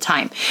lot of the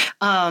time.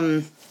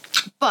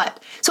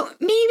 But so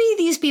maybe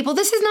these people,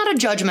 this is not a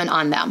judgment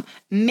on them.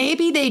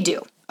 Maybe they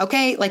do.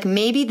 Okay. Like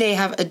maybe they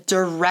have a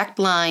direct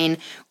line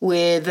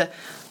with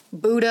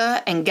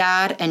Buddha and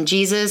God and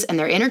Jesus and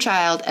their inner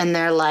child. And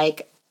they're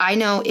like, I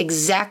know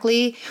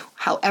exactly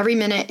how every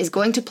minute is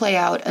going to play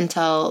out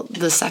until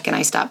the second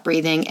I stop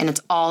breathing. And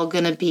it's all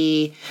going to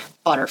be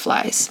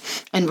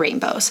butterflies and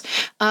rainbows.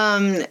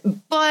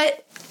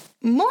 But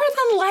more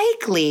than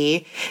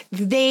likely,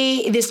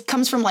 this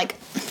comes from like,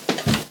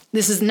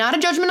 this is not a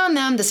judgment on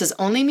them. This is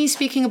only me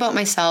speaking about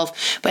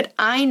myself. But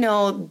I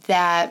know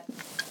that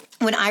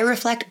when I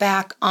reflect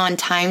back on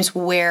times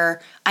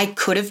where I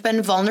could have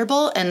been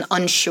vulnerable and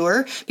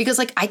unsure, because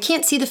like I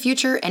can't see the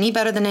future any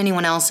better than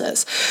anyone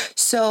else's.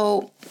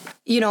 So,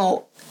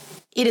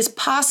 it is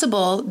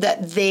possible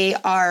that they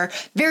are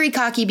very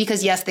cocky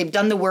because yes, they've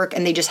done the work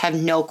and they just have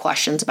no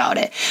questions about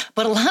it.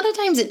 But a lot of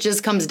times it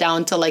just comes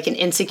down to like an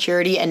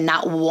insecurity and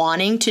not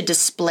wanting to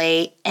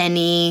display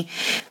any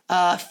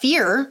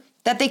fear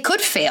that they could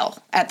fail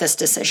at this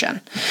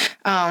decision.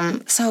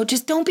 So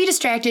just don't be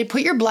distracted.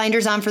 Put your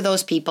blinders on for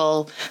those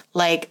people.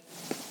 Like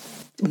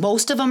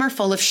most of them are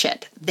full of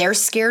shit. They're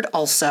scared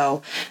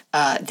also.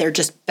 They're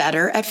just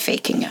better at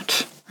faking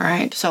it. All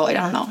right. So I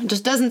don't know. It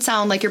just doesn't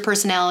sound like your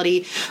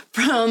personality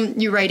from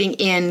you writing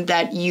in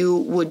that you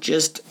would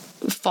just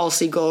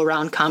falsely go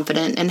around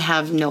confident and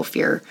have no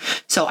fear.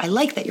 So I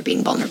like that you're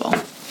being vulnerable.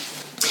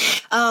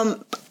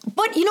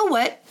 But you know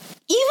what?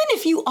 Even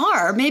if you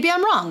are, maybe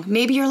I'm wrong.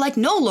 Maybe you're like,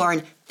 no,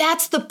 Lauren,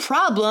 that's the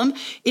problem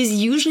is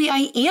usually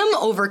I am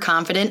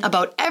overconfident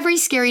about every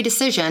scary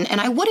decision and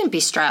I wouldn't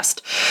be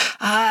stressed.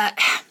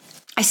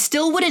 I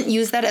still wouldn't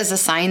use that as a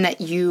sign that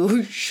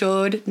you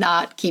should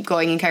not keep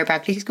going in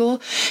chiropractic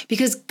school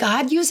because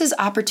God uses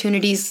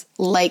opportunities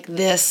like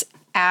this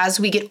as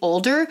we get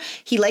older,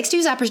 he likes to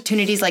use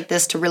opportunities like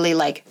this to really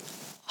like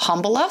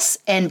humble us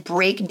and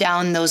break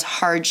down those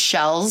hard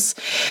shells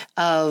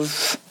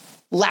of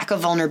lack of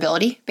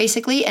vulnerability,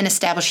 basically, and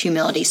establish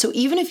humility. So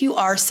even if you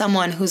are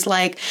someone who's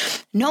like,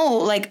 no,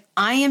 like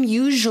I am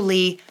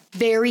usually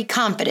very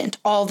confident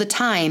all the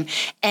time,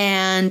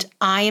 and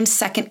I am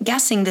second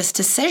guessing this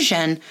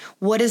decision,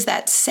 what does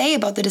that say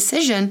about the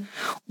decision?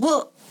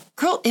 Well,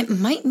 girl, it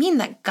might mean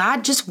that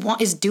God just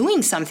is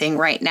doing something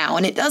right now.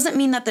 And it doesn't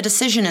mean that the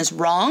decision is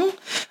wrong.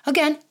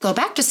 Again, go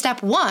back to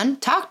step one,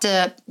 talk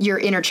to your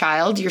inner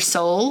child, your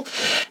soul,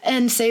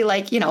 and say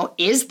like,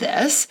 is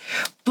this?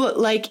 But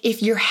like,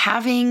 if you're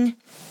having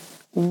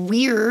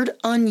weird,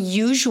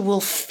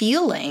 unusual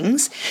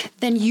feelings,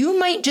 then you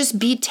might just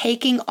be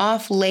taking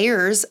off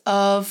layers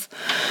of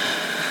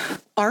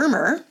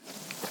armor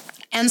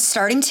and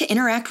starting to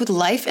interact with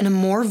life in a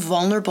more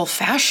vulnerable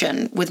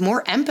fashion with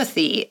more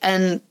empathy.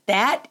 And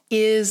that's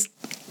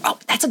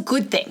a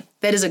good thing.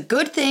 That is a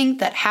good thing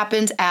that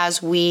happens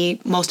as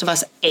most of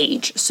us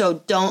age.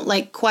 So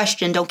don't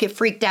question, don't get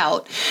freaked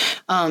out.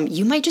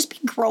 You might just be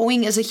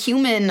growing as a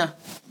human.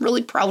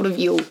 Really proud of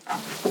you.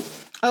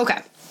 Okay.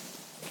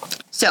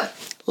 So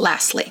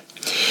lastly,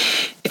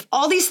 if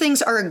all these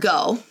things are a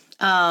go,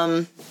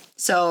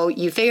 so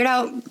you figured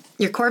out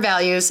your core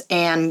values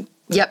and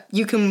yep,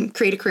 you can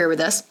create a career with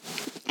this.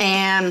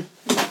 And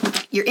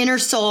your inner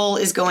soul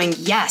is going,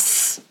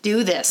 yes,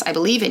 do this. I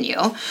believe in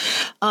you.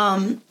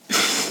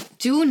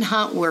 Do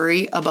not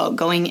worry about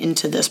going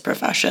into this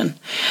profession.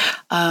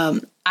 I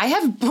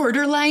have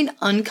borderline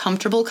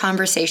uncomfortable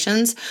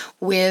conversations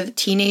with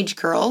teenage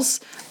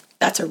girls.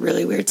 That's a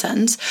really weird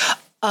sentence.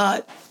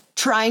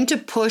 Trying to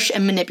push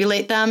and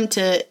manipulate them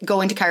to go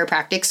into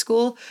chiropractic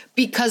school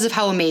because of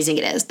how amazing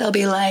it is. They'll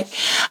be like,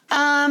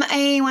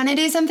 I want to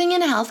do something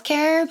in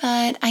healthcare,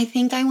 but I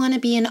think I want to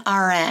be an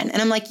RN. And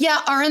I'm like, yeah,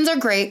 RNs are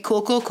great.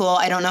 Cool.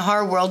 I don't know how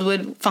our world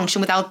would function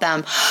without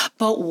them.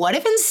 But what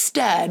if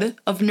instead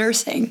of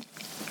nursing,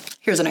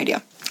 here's an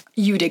idea,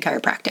 you did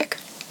chiropractic?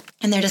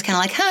 And they're just kind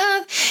of like,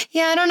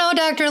 yeah, I don't know,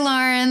 Dr.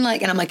 Lauren.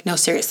 And I'm like, no,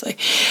 seriously,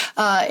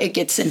 it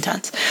gets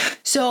intense.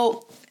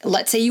 So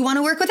let's say you want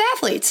to work with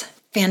athletes.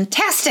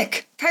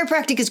 Fantastic.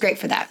 Chiropractic is great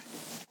for that.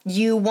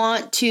 You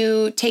want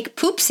to take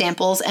poop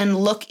samples and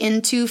look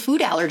into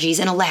food allergies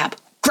in a lab.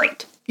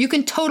 Great. You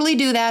can totally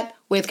do that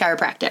with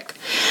chiropractic.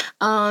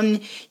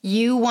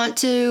 You want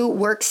to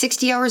work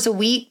 60 hours a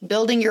week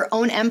building your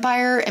own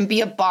empire and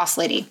be a boss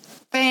lady.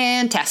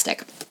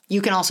 Fantastic.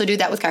 You can also do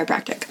that with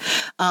chiropractic.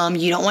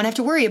 You don't want to have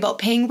to worry about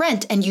paying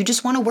rent and you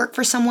just want to work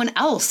for someone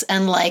else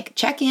and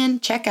check in,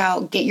 check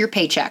out, get your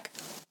paycheck.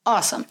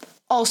 Awesome.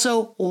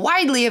 Also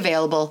widely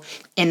available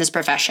in this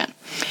profession.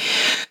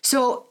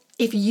 So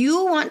if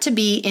you want to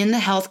be in the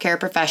healthcare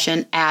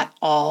profession at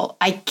all,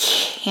 I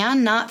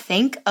cannot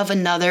think of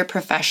another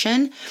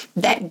profession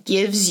that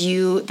gives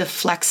you the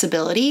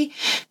flexibility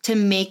to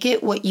make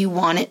it what you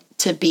want it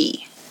to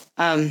be.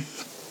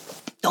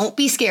 Don't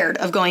be scared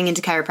of going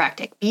into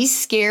chiropractic. Be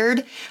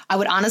scared. I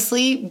would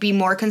honestly be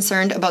more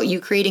concerned about you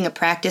creating a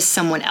practice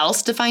someone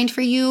else defined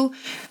for you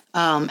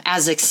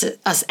as a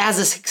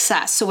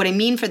success. So what I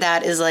mean for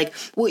that is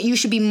what you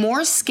should be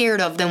more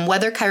scared of than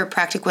whether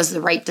chiropractic was the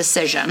right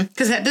decision.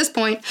 Because at this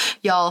point,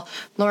 y'all,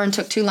 Lauren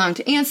took too long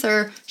to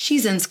answer.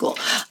 She's in school.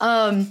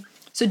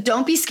 So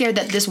don't be scared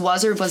that this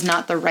was or was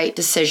not the right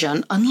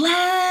decision,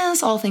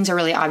 unless all things are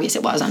really obvious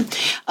it wasn't.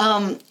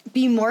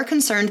 Be more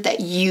concerned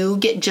that you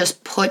get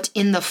just put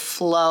in the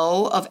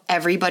flow of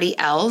everybody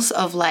else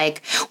of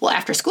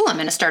after school, I'm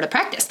going to start a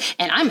practice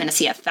and I'm going to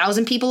see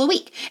 1,000 people a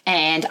week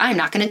and I'm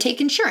not going to take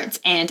insurance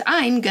and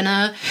I'm going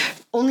to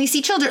only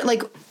see children.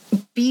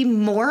 Be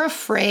more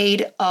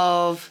afraid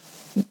of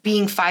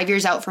being 5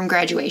 years out from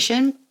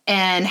graduation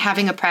and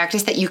having a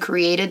practice that you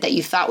created that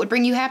you thought would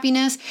bring you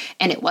happiness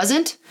and it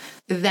wasn't,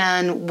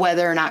 than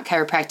whether or not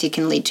chiropractic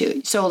can lead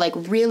to. So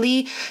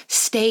really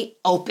stay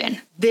open.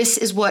 This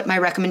is what my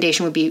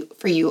recommendation would be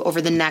for you over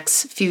the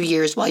next few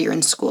years while you're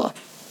in school.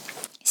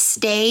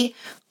 Stay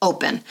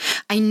open.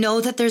 I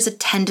know that there's a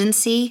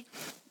tendency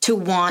to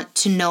want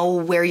to know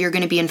where you're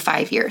going to be in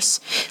 5 years.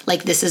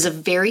 This is a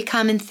very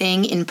common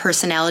thing in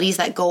personalities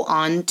that go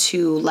on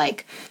to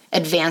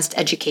advanced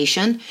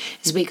education,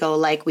 is we go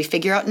we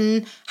figure out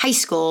in high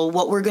school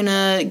what we're going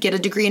to get a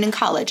degree in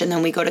college. And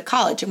then we go to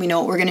college and we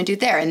know what we're going to do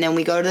there. And then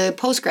we go to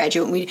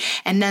postgraduate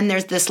and then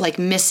there's this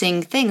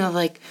missing thing of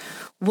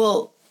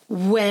well,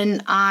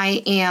 when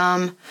I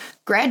am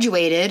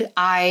graduated,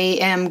 I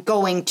am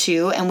going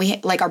to, and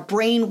we our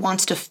brain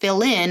wants to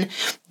fill in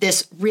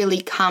this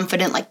really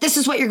confident, this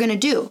is what you're going to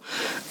do.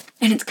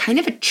 And it's kind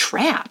of a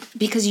trap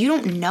because you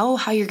don't know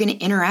how you're going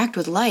to interact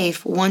with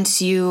life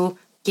once you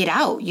get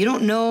out. You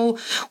don't know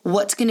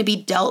what's going to be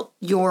dealt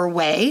your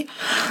way.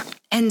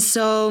 And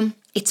so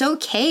it's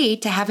okay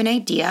to have an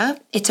idea.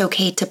 It's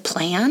okay to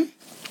plan.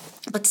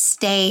 But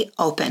stay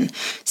open.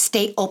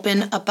 Stay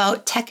open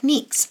about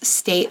techniques.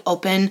 Stay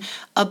open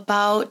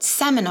about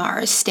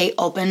seminars. Stay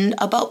open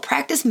about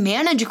practice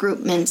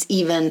managements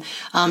even.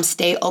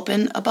 Stay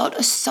open about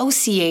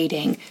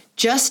associating.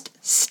 Just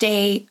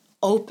stay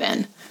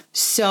open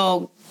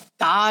so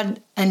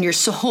God and your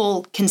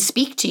soul can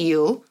speak to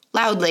you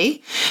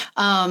loudly,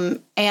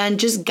 and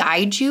just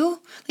guide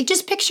you. Like,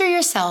 just picture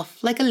yourself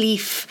like a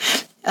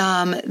leaf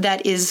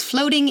that is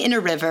floating in a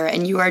river,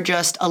 and you are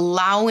just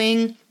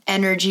allowing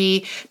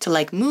energy to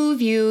like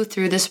move you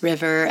through this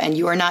river, and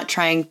you are not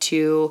trying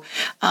to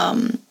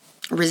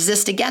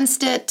resist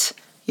against it.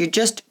 You're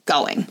just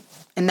going.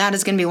 And that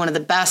is going to be one of the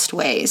best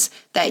ways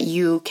that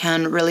you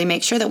can really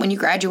make sure that when you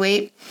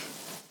graduate,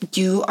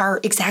 you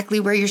are exactly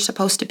where you're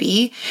supposed to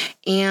be,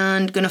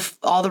 and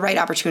all the right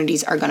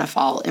opportunities are going to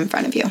fall in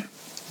front of you.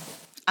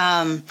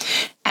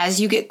 As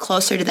you get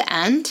closer to the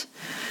end,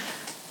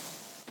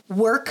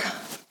 work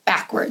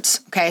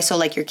backwards. Okay. So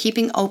like, you're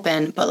keeping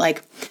open, but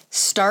like,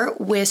 start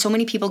with, so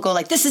many people go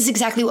like, this is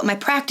exactly what my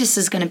practice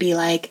is going to be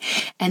like.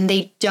 And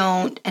they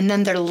don't. And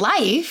then their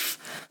life,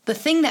 the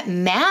thing that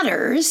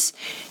matters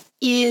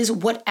is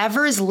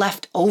whatever is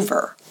left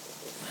over.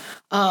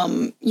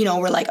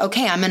 We're like,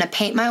 okay, I'm going to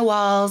paint my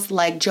walls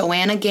like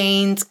Joanna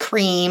Gaines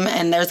cream,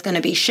 and there's going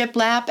to be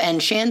shiplap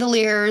and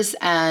chandeliers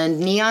and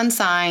neon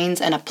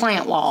signs and a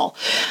plant wall.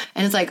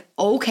 And it's like,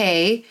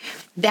 okay,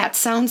 that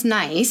sounds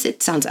nice.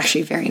 It sounds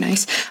actually very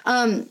nice.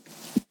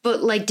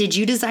 But like, did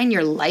you design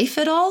your life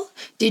at all?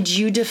 Did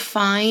you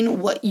define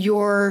what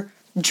your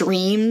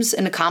dreams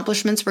and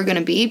accomplishments were going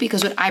to be?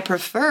 Because what I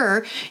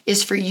prefer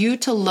is for you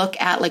to look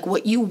at like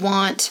what you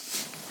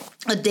want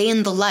a day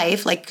in the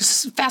life, like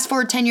fast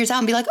forward 10 years out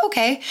and be like,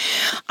 okay,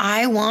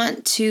 I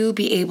want to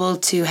be able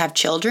to have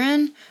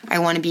children. I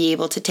want to be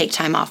able to take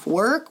time off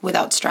work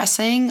without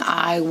stressing.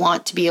 I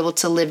want to be able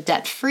to live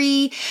debt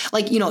free.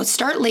 Like,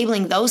 start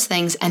labeling those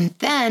things and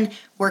then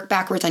work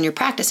backwards on your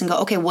practice and go,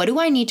 okay, what do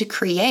I need to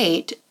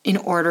create in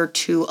order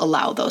to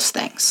allow those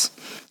things?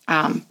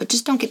 But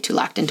just don't get too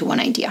locked into one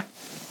idea.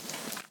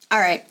 All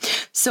right.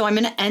 So I'm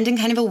going to end in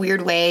kind of a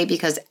weird way,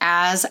 because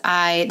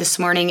this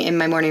morning in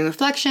my morning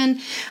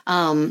reflection,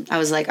 I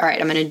was like, all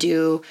right, I'm going to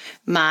do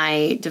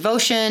my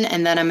devotion,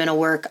 and then I'm going to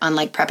work on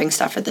like prepping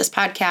stuff for this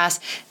podcast.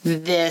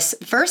 This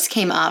verse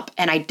came up,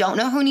 and I don't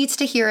know who needs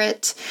to hear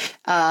it,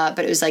 but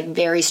it was like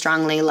very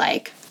strongly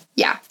like,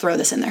 yeah, throw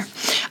this in there.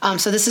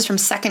 So this is from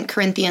 2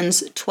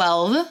 Corinthians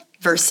 12,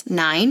 verse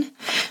 9.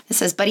 It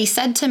says, but he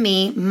said to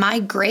me, my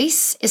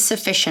grace is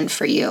sufficient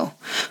for you,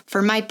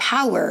 for my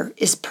power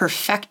is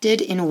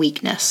perfected in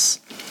weakness.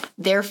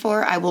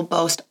 Therefore, I will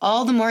boast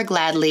all the more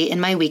gladly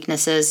in my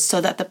weaknesses, so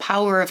that the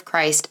power of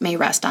Christ may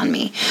rest on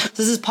me.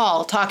 This is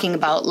Paul talking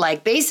about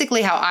like,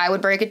 basically how I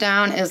would break it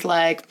down is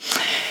like,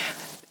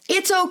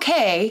 it's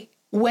okay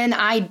when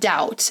I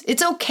doubt.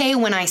 It's okay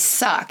when I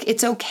suck.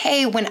 It's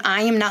okay when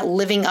I am not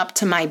living up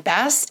to my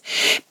best,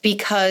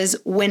 because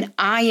when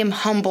I am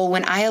humble,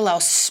 when I allow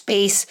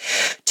space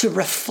to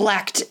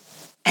reflect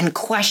and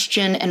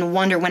question and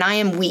wonder, when I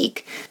am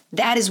weak,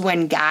 that is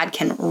when God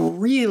can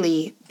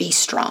really be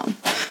strong.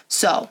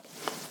 So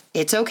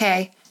it's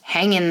okay.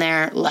 Hang in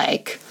there.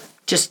 Like,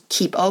 just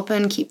keep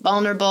open, keep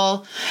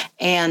vulnerable.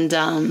 And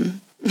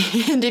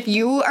if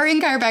you are in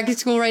chiropractic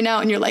school right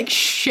now and you're like,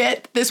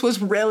 shit, this was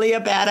really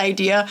a bad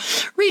idea,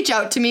 reach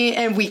out to me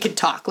and we could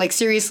talk. Like,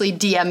 seriously,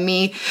 DM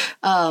me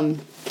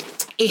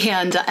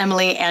and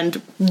Emily,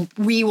 and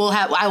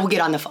I will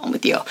get on the phone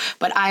with you.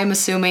 But I'm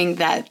assuming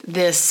that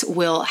this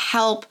will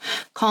help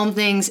calm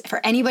things for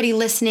anybody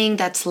listening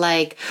that's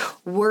like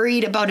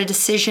worried about a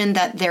decision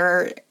that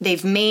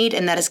they've made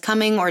and that is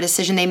coming, or a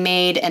decision they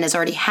made and has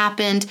already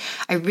happened.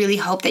 I really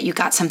hope that you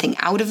got something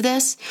out of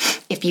this.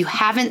 If you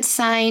haven't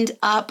signed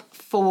up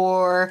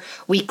for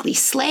Weekly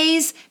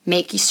Slays,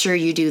 make sure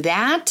you do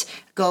that.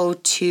 Go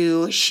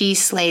to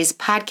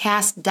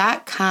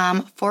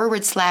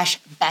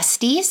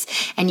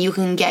sheslayspodcast.com/besties, and you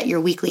can get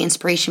your weekly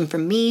inspiration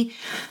from me.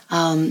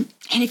 And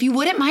if you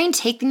wouldn't mind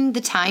taking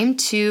the time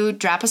to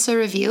drop us a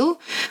review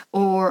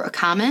or a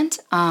comment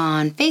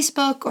on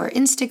Facebook or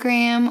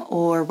Instagram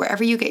or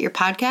wherever you get your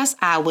podcasts,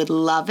 I would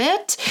love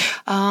it.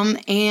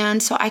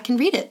 And so I can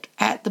read it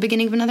at the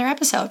beginning of another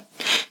episode.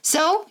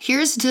 So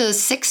here's to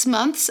 6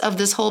 months of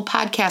this whole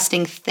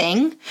podcasting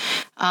thing.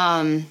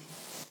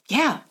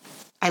 Yeah,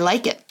 I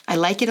like it. I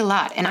like it a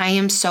lot. And I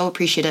am so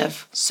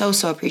appreciative. So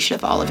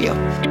appreciative of all of you. All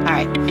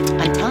right.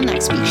 Until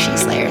next week, She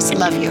Slayers.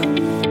 Love you.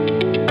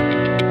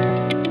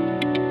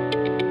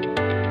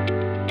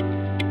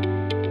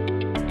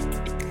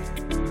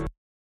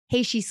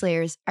 Hey, She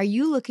Slayers, are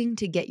you looking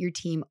to get your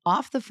team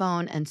off the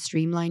phone and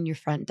streamline your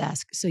front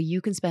desk so you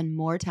can spend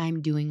more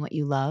time doing what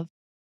you love?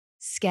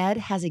 Sked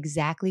has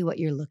exactly what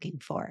you're looking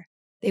for.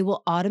 They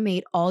will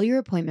automate all your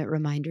appointment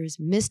reminders,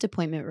 missed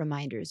appointment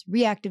reminders,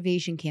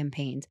 reactivation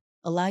campaigns,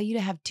 allow you to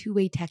have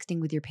two-way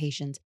texting with your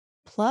patients.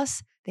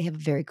 Plus, they have a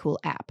very cool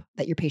app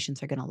that your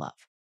patients are going to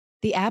love.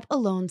 The app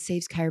alone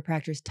saves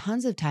chiropractors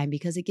tons of time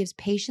because it gives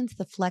patients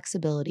the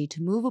flexibility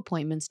to move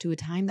appointments to a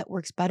time that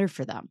works better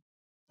for them.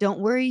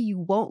 Don't worry, you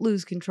won't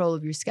lose control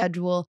of your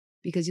schedule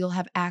because you'll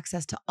have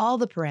access to all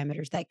the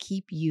parameters that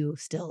keep you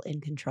still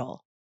in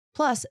control.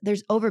 Plus,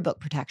 there's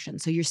overbook protection,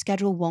 so your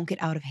schedule won't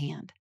get out of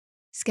hand.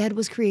 Sked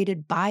was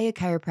created by a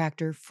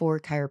chiropractor for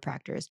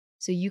chiropractors,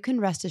 so you can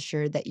rest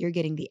assured that you're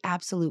getting the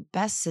absolute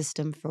best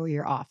system for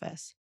your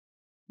office.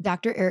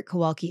 Dr. Eric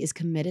Kowalke is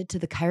committed to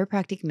the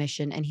chiropractic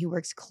mission, and he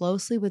works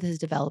closely with his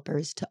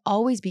developers to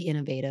always be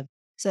innovative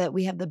so that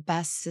we have the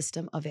best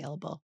system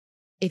available.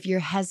 If you're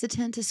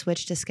hesitant to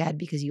switch to Sked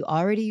because you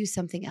already use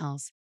something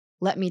else,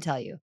 let me tell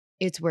you,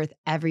 it's worth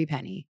every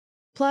penny.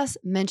 Plus,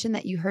 mention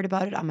that you heard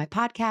about it on my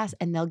podcast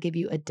and they'll give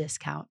you a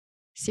discount.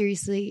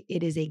 Seriously,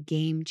 it is a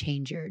game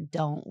changer.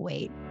 Don't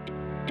wait.